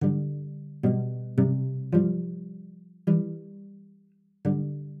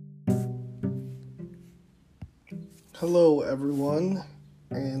Hello, everyone,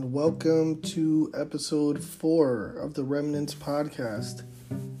 and welcome to episode 4 of the Remnants podcast.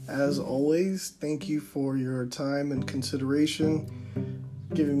 As always, thank you for your time and consideration,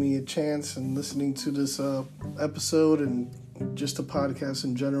 giving me a chance and listening to this episode and just a podcast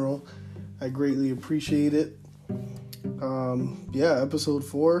in general. I greatly appreciate it. Episode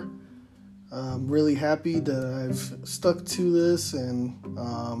 4. I'm really happy that I've stuck to this, and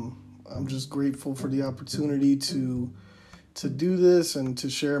I'm just grateful for the opportunity to do this and to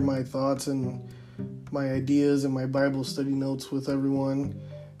share my thoughts and my ideas and my Bible study notes with everyone.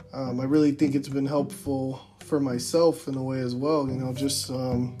 I really think it's been helpful for myself in a way as well, just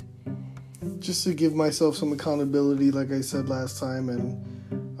to give myself some accountability, like I said last time, and,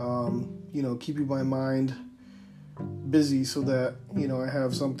 keeping my mind busy so that, I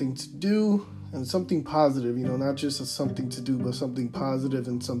have something to do and something positive, not just something to do, but something positive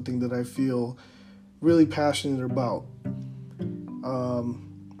and something that I feel really passionate about.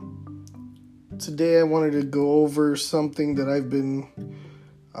 Today I wanted to go over something that I've been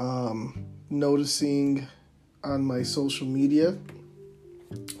noticing on my social media,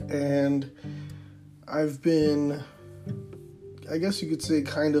 and I've been, I guess you could say,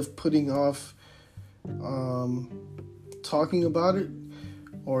 kind of putting off talking about it,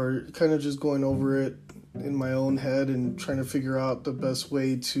 or kind of just going over it in my own head and trying to figure out the best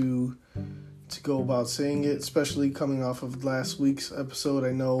way to go about saying it, especially coming off of last week's episode.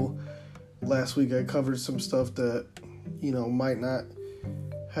 I know last week I covered some stuff that, might not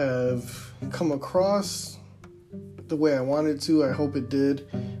have come across the way I wanted to. I hope it did.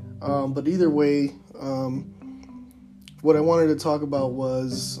 But either way, what I wanted to talk about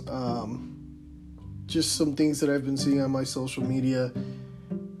was just some things that I've been seeing on my social media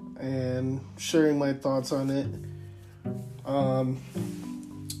and sharing my thoughts on it.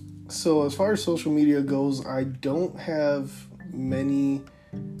 So as far as social media goes, I don't have many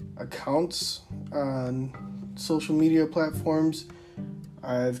accounts on social media platforms.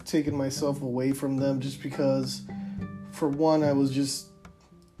 I've taken myself away from them just because, for one, I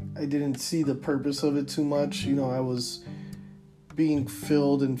didn't see the purpose of it too much. I was being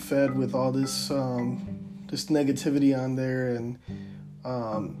filled and fed with all this negativity on there, and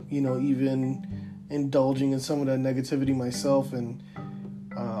even indulging in some of that negativity myself, and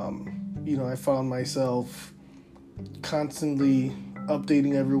I found myself constantly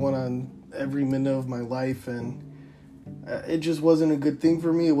updating everyone on every minute of my life, and it just wasn't a good thing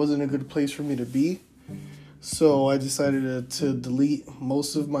for me. It wasn't a good place for me to be. So I decided to delete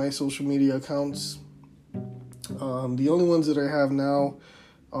most of my social media accounts. The only ones that I have now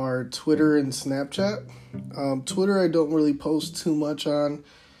are Twitter and Snapchat. Twitter I don't really post too much on.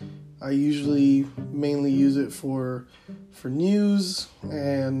 I usually mainly use it for news,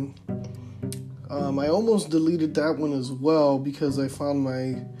 and I almost deleted that one as well because I found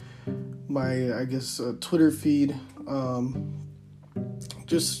my Twitter feed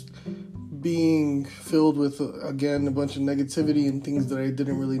just being filled with, again, a bunch of negativity and things that I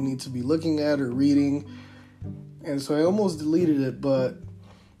didn't really need to be looking at or reading. And so I almost deleted it, but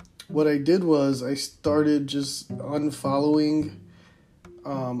what I did was I started just unfollowing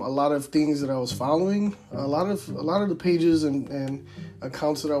a lot of things that I was following. A lot of the pages and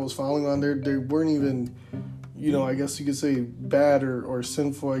accounts that I was following on there, they weren't even, I guess you could say bad or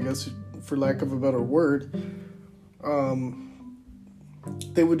sinful, I guess, for lack of a better word.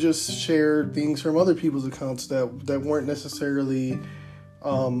 They would just share things from other people's accounts that weren't necessarily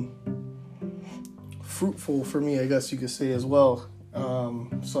fruitful for me, I guess you could say, as well.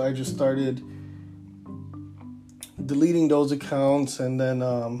 So I just started deleting those accounts, and then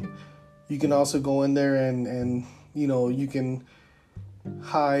you can also go in there and you can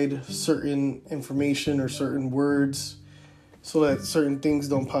hide certain information or certain words so that certain things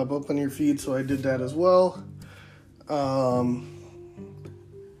don't pop up on your feed. So I did that as well. And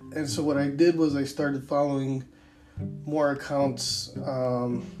so what I did was I started following more accounts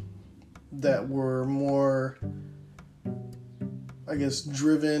that were more, I guess,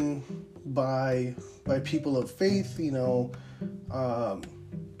 driven by people of faith,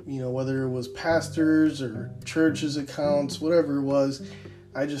 whether it was pastors or churches accounts, whatever it was.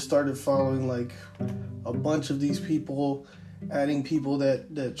 I just started following like a bunch of these people, adding people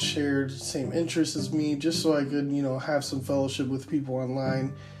that shared the same interests as me, just so I could, have some fellowship with people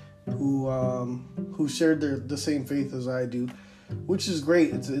online who shared the same faith as I do, which is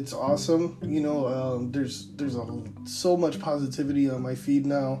great. It's awesome. There's so much positivity on my feed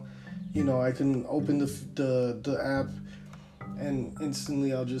now. I can open the app and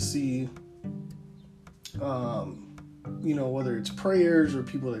instantly I'll just see, whether it's prayers or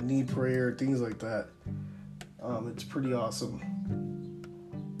people that need prayer, things like that. It's pretty awesome.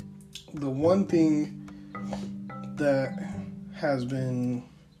 The one thing that has been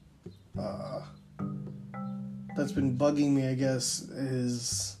that's been bugging me, I guess,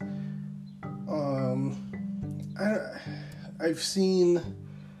 is I've seen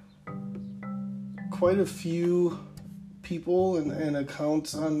quite a few people and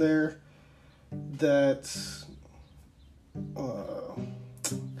accounts on there that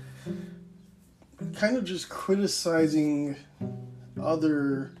kind of just criticizing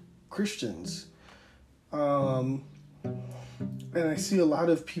other Christians. And I see a lot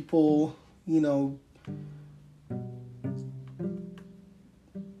of people,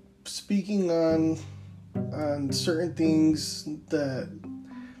 speaking on certain things that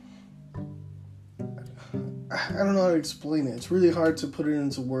I don't know how to explain it. It's really hard to put it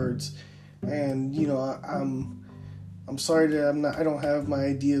into words. And I'm sorry that I don't have my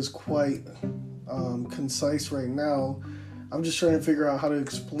ideas quite concise right now. I'm just trying to figure out how to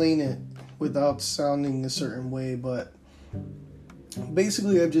explain it without sounding a certain way. But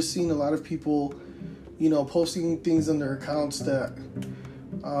basically, I've just seen a lot of people, posting things on their accounts that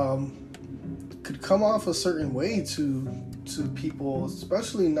could come off a certain way to people,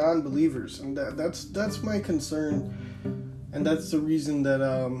 especially non-believers, and that's my concern, and that's the reason that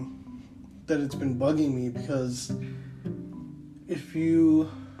it's been bugging me, because if you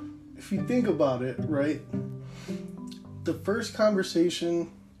think about it, right, the first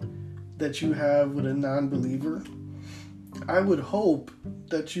conversation that you have with a non-believer, I would hope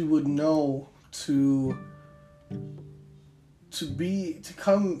that you would know to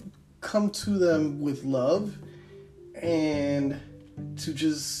come to them with love, and to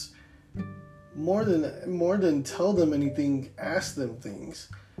just more than tell them anything, ask them things,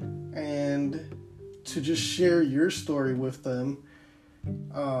 and to just share your story with them,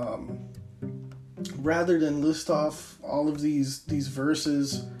 rather than list off all of these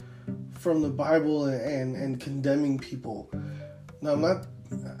verses from the Bible and condemning people. Now,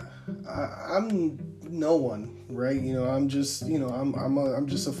 I'm no one, right? I'm just, I'm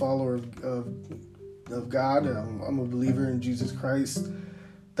just a follower of God. I'm a believer in Jesus Christ.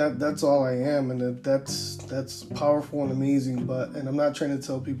 That's all I am, and that's powerful and amazing. And I'm not trying to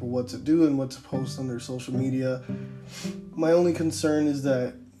tell people what to do and what to post on their social media. My only concern is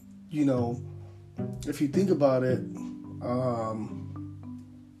that, if you think about it,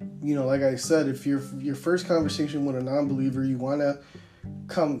 like I said, if your first conversation with a non-believer, you want to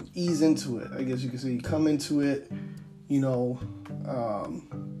come ease into it. I guess you could say you come into it,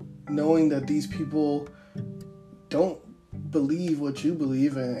 knowing that these people don't believe what you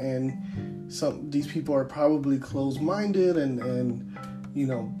believe, and these people are probably closed-minded and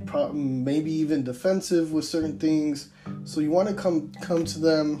maybe even defensive with certain things. So you want to come to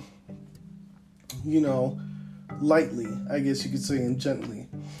them, lightly, I guess you could say, and gently.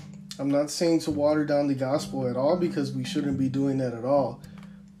 I'm not saying to water down the gospel at all, because we shouldn't be doing that at all.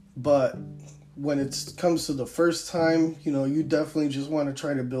 But when it comes to the first time, you definitely just want to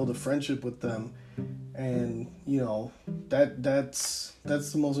try to build a friendship with them. And, that's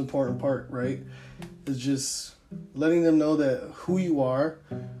the most important part, right? Is just letting them know that who you are,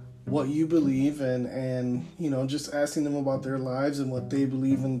 what you believe, and just asking them about their lives and what they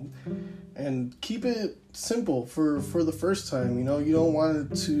believe in, and keep it simple for the first time. You don't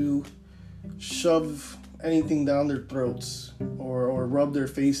want to shove anything down their throats or rub their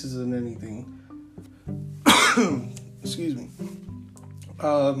faces in anything. Excuse me.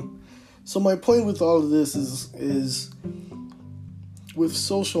 So my point with all of this is with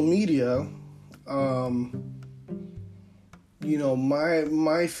social media,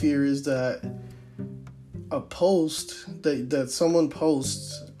 my fear is that a post that someone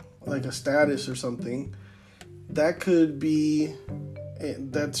posts, like a status or something, that's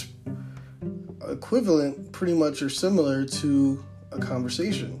equivalent pretty much or similar to a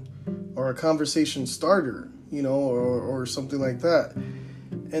conversation or a conversation starter, or something like that.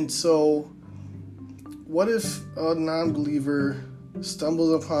 And so what if a non-believer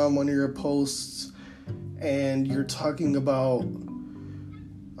stumbles upon one of your posts and you're talking about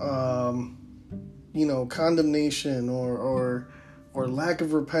condemnation or lack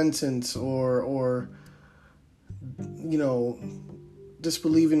of repentance or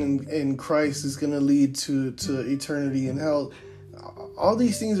disbelieving in Christ is going to lead to eternity in hell. All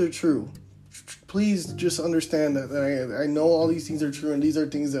these things are true. Please just understand that I know all these things are true, and these are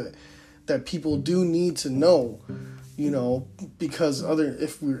things that people do need to know, because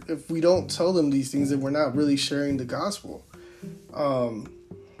if we don't tell them these things, then we're not really sharing the gospel.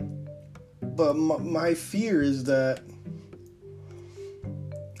 But my fear is that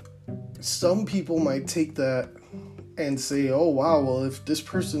some people might take that and say, oh wow, well, if this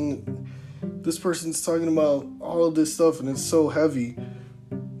person's talking about all of this stuff and it's so heavy,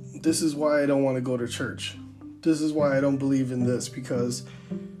 this is why I don't want to go to church. This is why I don't believe in this, because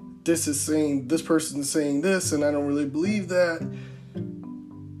this person's saying this and I don't really believe that.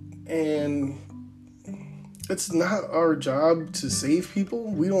 And it's not our job to save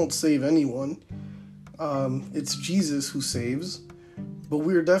people. We don't save anyone. It's Jesus who saves. But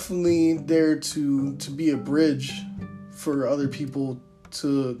we're definitely there to be a bridge for other people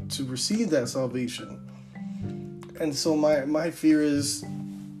to receive that salvation. And so my fear is,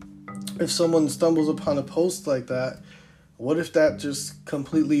 if someone stumbles upon a post like that, what if that just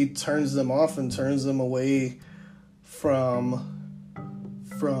completely turns them off and turns them away from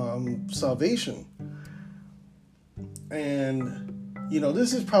salvation? And,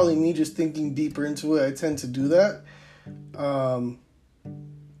 this is probably me just thinking deeper into it. I tend to do that.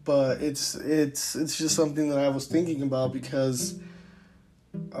 But it's just something that I was thinking about, because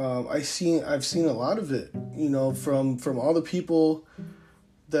I've seen a lot of it, from all the people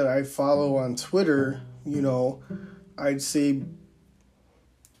that I follow on Twitter. I'd say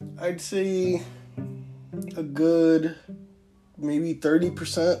a good maybe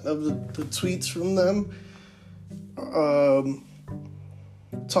 30% of the tweets from them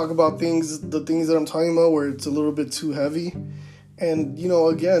talk about the things that I'm talking about where it's a little bit too heavy. And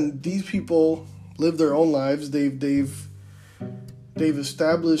again, these people live their own lives. They've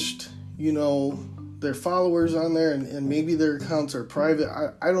established their followers on there, and maybe their accounts are private.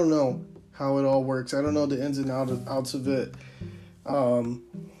 I don't know how it all works. I don't know the ins and outs of it.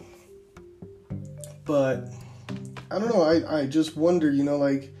 But I don't know. I just wonder,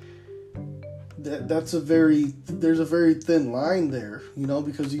 there's a very thin line there,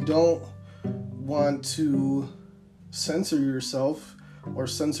 because you don't want to censor yourself or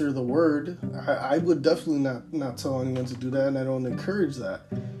censor the word. I would definitely not tell anyone to do that, and I don't encourage that.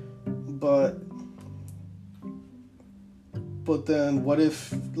 But then what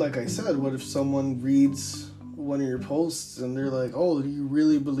if, like I said, what if someone reads one of your posts and they're like, oh, do you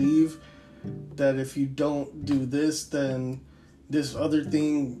really believe that if you don't do this, then this other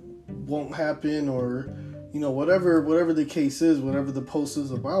thing won't happen? Or, whatever the case is, whatever the post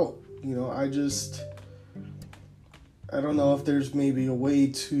is about, I don't know if there's maybe a way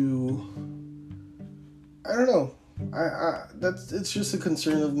to, I don't know. It's just a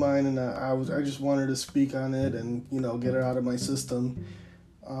concern of mine, and I just wanted to speak on it and get it out of my system,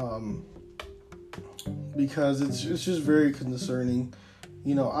 because it's just very concerning.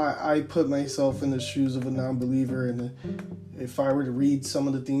 I put myself in the shoes of a non-believer, and if I were to read some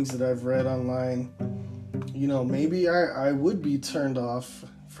of the things that I've read online, maybe I would be turned off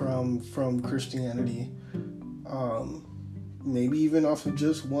from Christianity, maybe even off of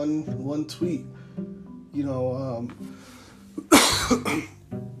just one tweet.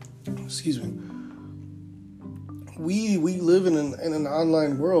 Excuse me. We live in an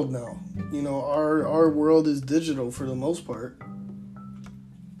online world now. Our world is digital for the most part.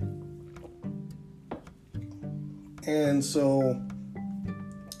 And so,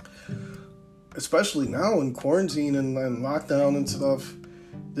 especially now in quarantine and lockdown and stuff,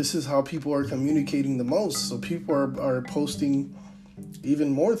 this is how people are communicating the most. So people are posting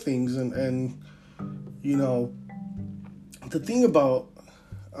even more things, and the thing about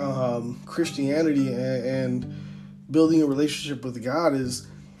Christianity and building a relationship with God is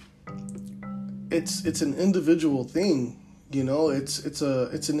it's an individual thing. It's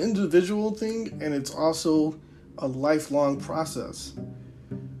an individual thing, and it's also a lifelong process.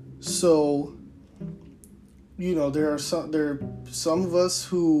 So there are some of us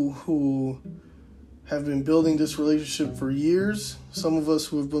who have been building this relationship for years, some of us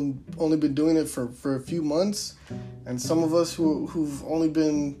who have only been doing it for a few months, and some of us who've only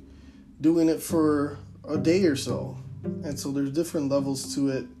been doing it for a day or so. And so there's different levels to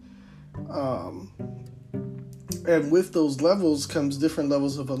it. And with those levels comes different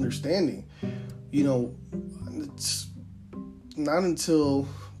levels of understanding. It's not until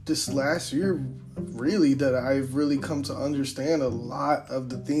this last year, really, that I've really come to understand a lot of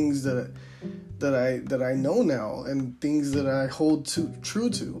the things that I know now, and things that I hold true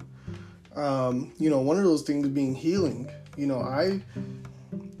to. One of those things being healing.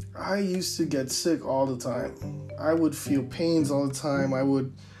 I used to get sick all the time. I would feel pains all the time. I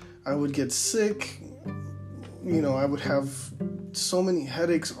would get sick. I would have so many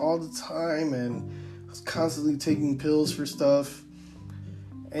headaches all the time, and I was constantly taking pills for stuff.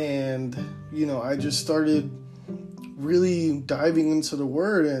 And, I just started really diving into the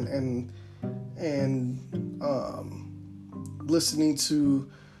Word and listening to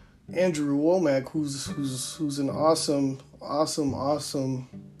Andrew Womack, who's an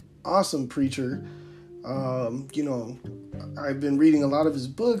awesome preacher. I've been reading a lot of his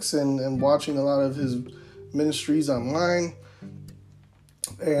books and watching a lot of his ministries online,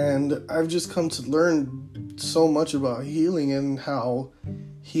 and I've just come to learn so much about healing and how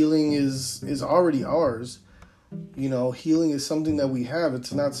healing is already ours. Healing is something that we have.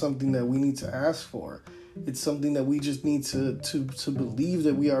 It's not something that we need to ask for. It's something that we just need to believe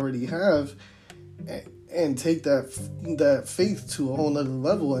that we already have, and take that faith to a whole nother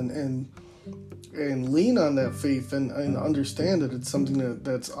level, and lean on that faith, and understand that it's something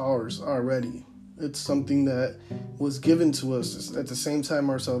that's ours already. It's something that was given to us at the same time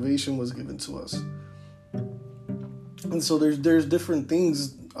our salvation was given to us. And so there's different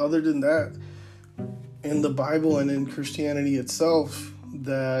things other than that in the Bible and in Christianity itself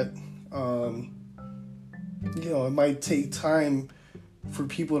that it might take time for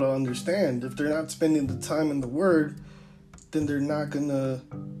people to understand. If they're not spending the time in the Word, then they're not gonna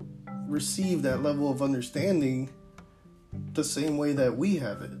receive that level of understanding the same way that we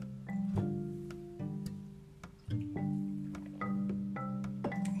have it.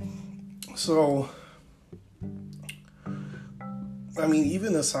 So,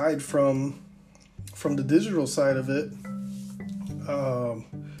 even aside from the digital side of it,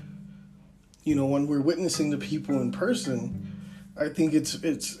 when we're witnessing the people in person, I think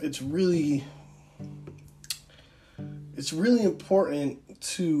it's really important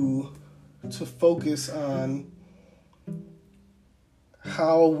to focus on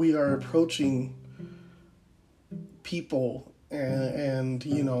how we are approaching people, and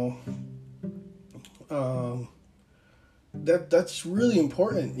that's really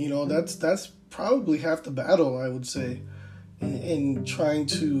important. That's probably half the battle, I would say, in trying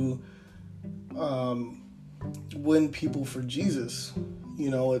to win people for Jesus.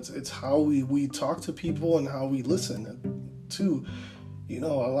 It's how we talk to people and how we listen too. A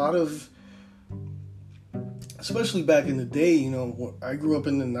lot of, especially back in the day, I grew up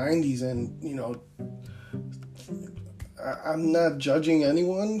in the 90s, and I'm not judging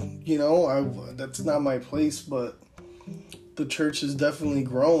anyone, that's not my place, but the church has definitely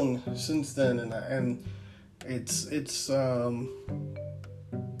grown since then, and it's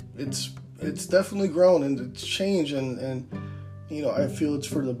definitely grown, and it's changed, and I feel it's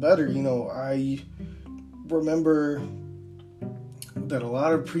for the better. I remember that a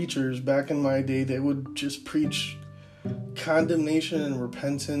lot of preachers back in my day, they would just preach condemnation and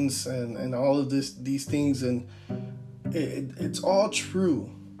repentance and all of these things, and it's all true,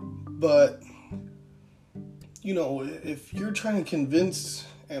 but if you're trying to convince,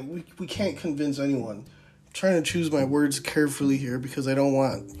 and we can't convince anyone. I'm trying to choose my words carefully here because I don't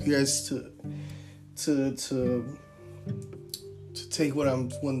want you guys to take what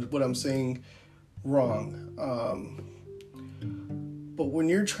I'm saying wrong. But when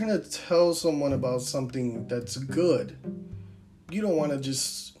you're trying to tell someone about something that's good, you don't want to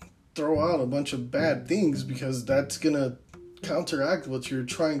just throw out a bunch of bad things, because that's gonna counteract what you're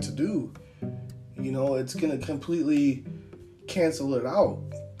trying to do. It's gonna completely cancel it out.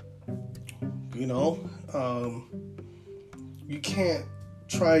 You can't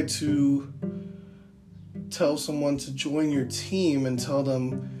try to tell someone to join your team and tell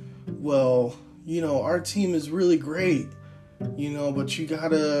them, well, our team is really great, but you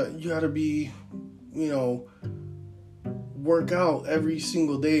gotta be, work out every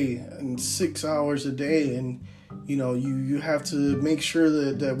single day and 6 hours a day, and you have to make sure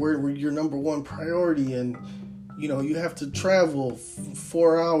that we're your number one priority, and you have to travel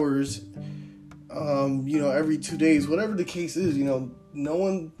 4 hours every 2 days, whatever the case is.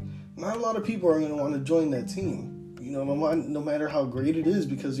 Not a lot of people are going to want to join that team, no matter how great it is,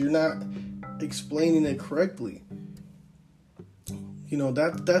 because you're not explaining it correctly.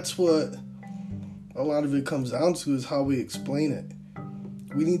 That's what a lot of it comes down to, is how we explain it.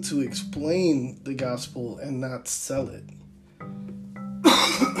 We need to explain the gospel and not sell it.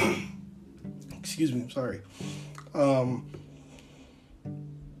 Excuse me, I'm sorry.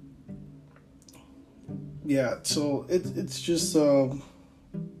 So it's just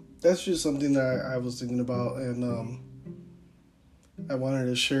that's just something that I was thinking about, and I wanted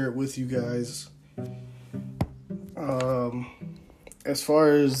to share it with you guys. As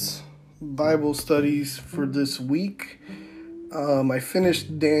far as Bible studies for this week, I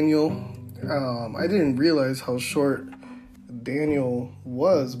finished Daniel. I didn't realize how short Daniel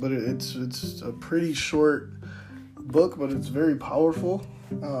was, but it's a pretty short book, but it's very powerful.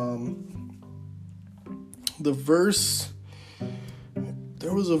 There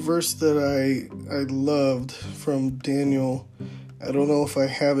was a verse that I loved from Daniel, I don't know if I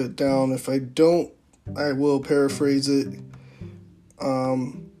have it down. If I don't, I will paraphrase it.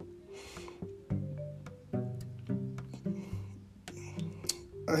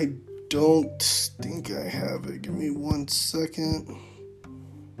 I don't think I have it. Give me 1 second.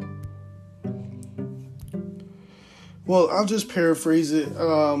 Well, I'll just paraphrase it.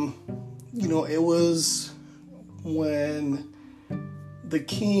 It was when the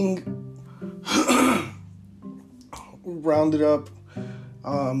king rounded up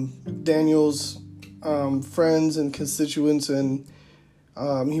Daniel's friends and constituents, and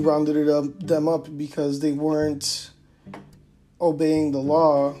he rounded them up because they weren't obeying the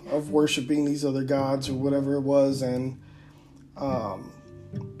law of worshiping these other gods or whatever it was. And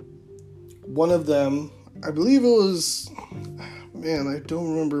one of them, I believe it was, I don't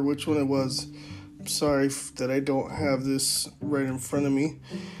remember which one it was. I'm sorry that I don't have this right in front of me.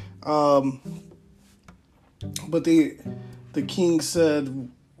 But the king said,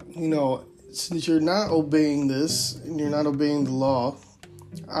 since you're not obeying this and you're not obeying the law,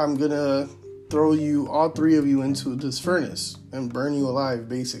 I'm going to throw you, all three of you, into this furnace and burn you alive,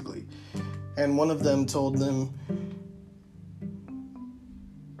 basically. And one of them told them,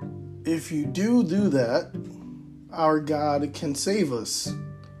 if you do that, our God can save us.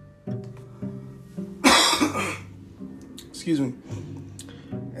 Excuse me.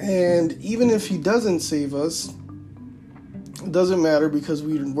 And even if he doesn't save us, it doesn't matter, because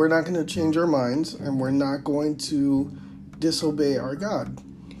we're not going to change our minds, and we're not going to disobey our God.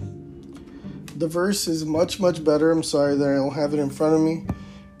 The verse is much, much better. I'm sorry that I don't have it in front of me.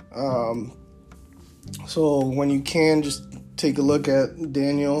 So when you can, just take a look at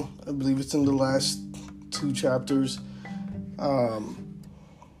Daniel. I believe it's in the last 2 chapters.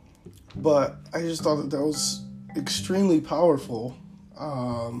 But I just thought that was extremely powerful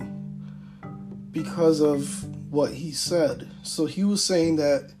because of what he said. So he was saying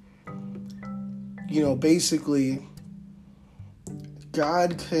that, basically,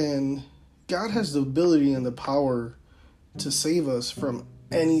 God has the ability and the power to save us from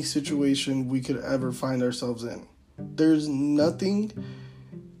any situation we could ever find ourselves in. There's nothing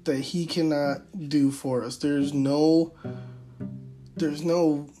that he cannot do for us. There's no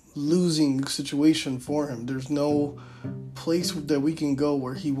losing situation for him. There's no place that we can go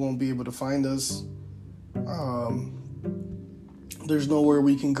where he won't be able to find us. There's nowhere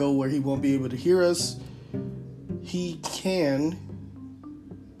we can go where he won't be able to hear us. He can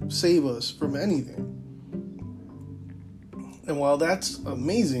save us from anything. And while that's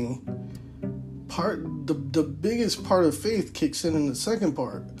amazing, the biggest part of faith kicks in the second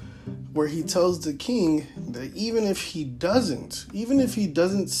part, where he tells the king that even if he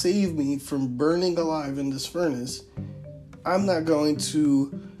doesn't save me from burning alive in this furnace, I'm not going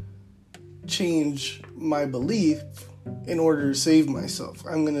to change my belief in order to save myself.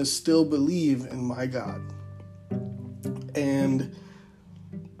 I'm going to still believe in my God. And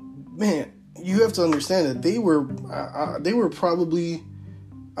man, you have to understand that they were probably,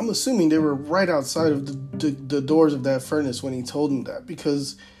 I'm assuming they were right outside of the doors of that furnace when he told them that,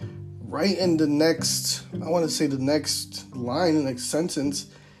 because right in the next, I want to say the next line, the next sentence,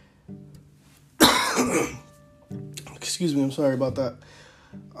 excuse me, I'm sorry about that.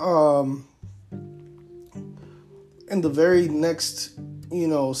 In the very next,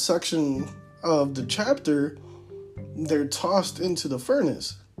 section of the chapter, they're tossed into the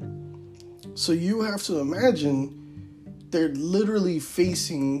furnace. So you have to imagine they're literally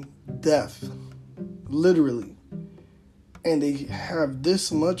facing death, literally, and they have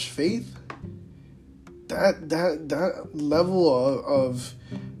this much faith. That level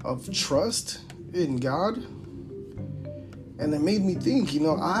of trust in God, and it made me think.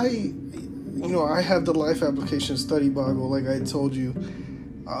 I have the Life Application Study Bible, like I told you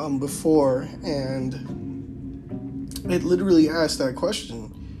before, and it literally asked that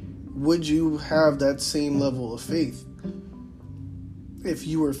question: would you have that same level of faith if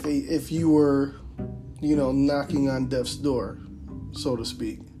you were knocking on death's door, so to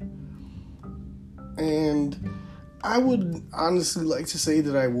speak? And I would honestly like to say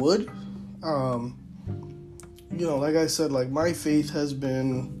that I would. Like I said, like, my faith has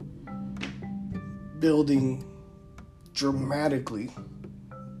been building dramatically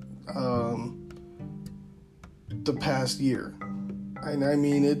the past year. And I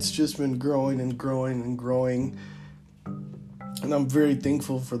mean, it's just been growing and growing and growing. And I'm very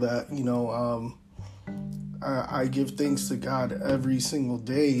thankful for that. I give thanks to God every single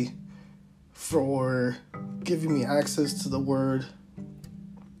day for giving me access to the Word,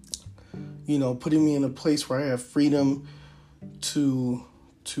 putting me in a place where I have freedom to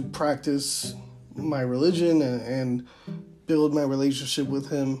practice my religion and build my relationship with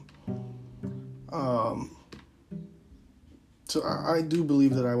him. So I do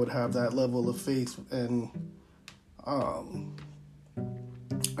believe that I would have that level of faith, and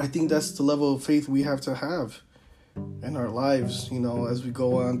I think that's the level of faith we have to have in our lives, as we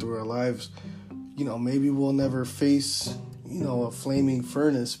go on through our lives. Maybe we'll never face, a flaming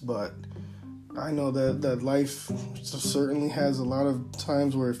furnace, but I know that life certainly has a lot of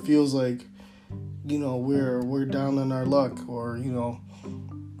times where it feels like, we're down on our luck, or,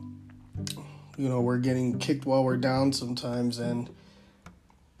 we're getting kicked while we're down sometimes, and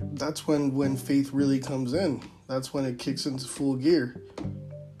that's when faith really comes in. That's when it kicks into full gear.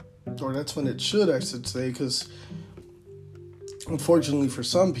 Or that's when it should, I should say, because unfortunately for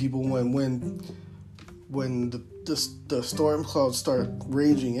some people, when the storm clouds start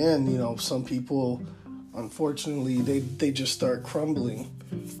raging in, some people, unfortunately, they just start crumbling.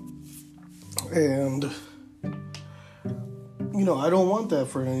 And, I don't want that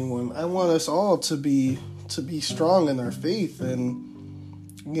for anyone. I want us all to be strong in our faith and,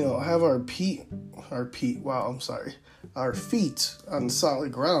 have our feet on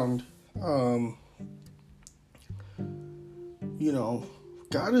solid ground.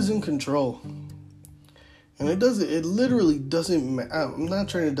 God is in control. And it literally doesn't matter. I'm not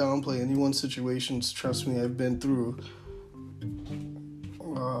trying to downplay anyone's situations. Trust me, I've been through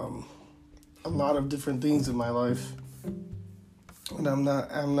a lot of different things in my life. And I'm not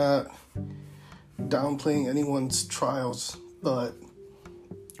downplaying anyone's trials, but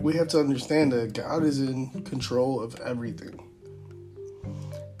we have to understand that God is in control of everything.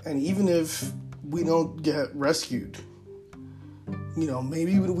 And even if we don't get rescued,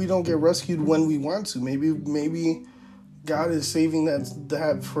 maybe we don't get rescued when we want to. Maybe God is saving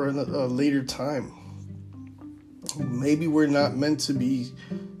that for a later time. Maybe we're not meant to be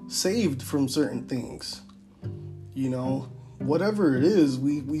saved from certain things. Whatever it is,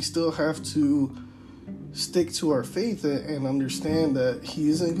 we still have to stick to our faith and understand that He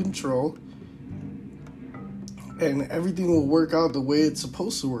is in control, and everything will work out the way it's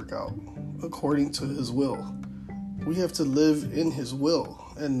supposed to work out, according to His will. We have to live in His will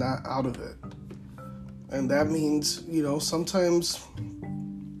and not out of it. And that means, sometimes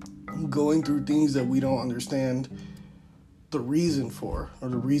going through things that we don't understand the reason for, or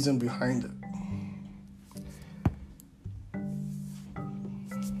the reason behind it.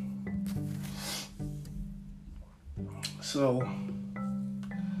 So,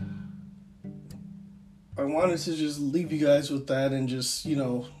 I wanted to just leave you guys with that, and just,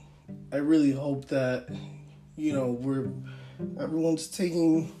 I really hope that, everyone's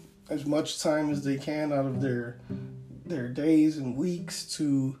taking as much time as they can out of their days and weeks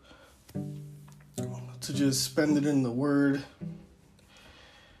to just spend it in the Word.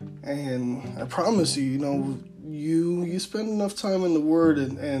 And I promise you, you spend enough time in the Word,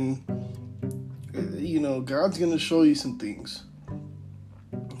 and God's going to show you some things.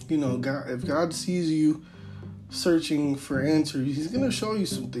 If God sees you searching for answers, He's going to show you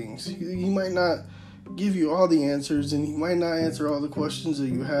some things. He might not give you all the answers, and He might not answer all the questions that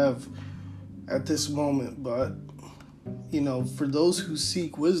you have at this moment, but for those who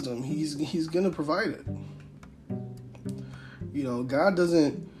seek wisdom, He's going to provide it. God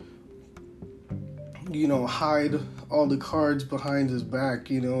doesn't hide all the cards behind His back,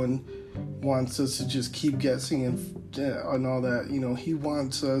 and wants us to just keep guessing and all that. He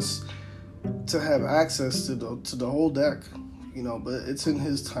wants us to have access to the whole deck, but it's in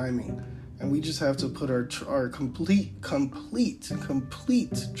His timing, and we just have to put our complete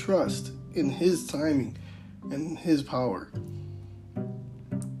trust in His timing and His power.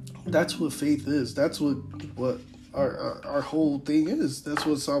 That's what faith is. That's what our whole thing is. That's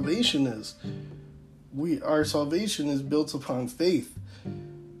what salvation is. Our salvation is built upon faith.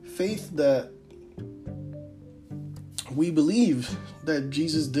 Faith that we believe that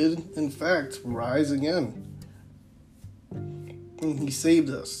Jesus did, in fact, rise again. And He saved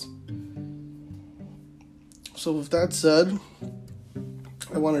us. So with that said,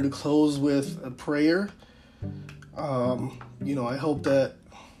 I wanted to close with a prayer. I hope that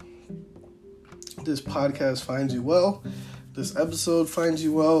this podcast finds you well. This episode finds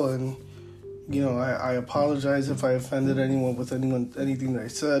you well, and I apologize if I offended anyone with anything that I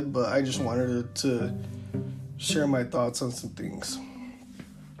said, but I just wanted to share my thoughts on some things.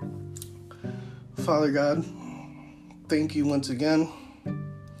 Father God, thank you once again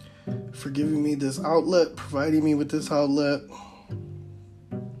for giving me this outlet, providing me with this outlet,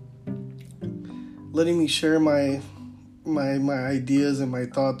 letting me share my ideas and my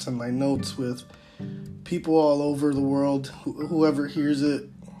thoughts and my notes with people all over the world. Whoever hears it,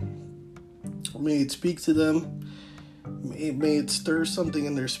 may it speak to them. May it stir something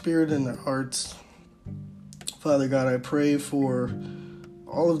in their spirit and their hearts. Father God, I pray for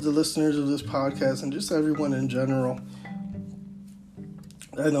all of the listeners of this podcast and just everyone in general.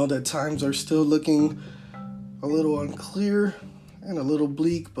 I know that times are still looking a little unclear and a little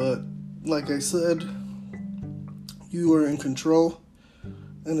bleak, but like I said, you are in control.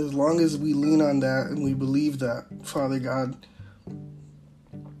 And as long as we lean on that and we believe that, Father God,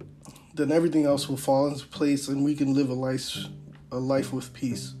 then everything else will fall into place and we can live a life with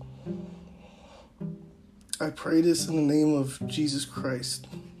peace. I pray this in the name of Jesus Christ.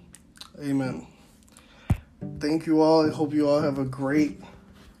 Amen. Thank you all. I hope you all have a great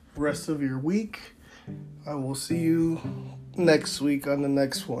rest of your week. I will see you next week on the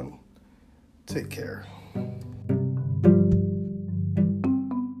next one. Take care.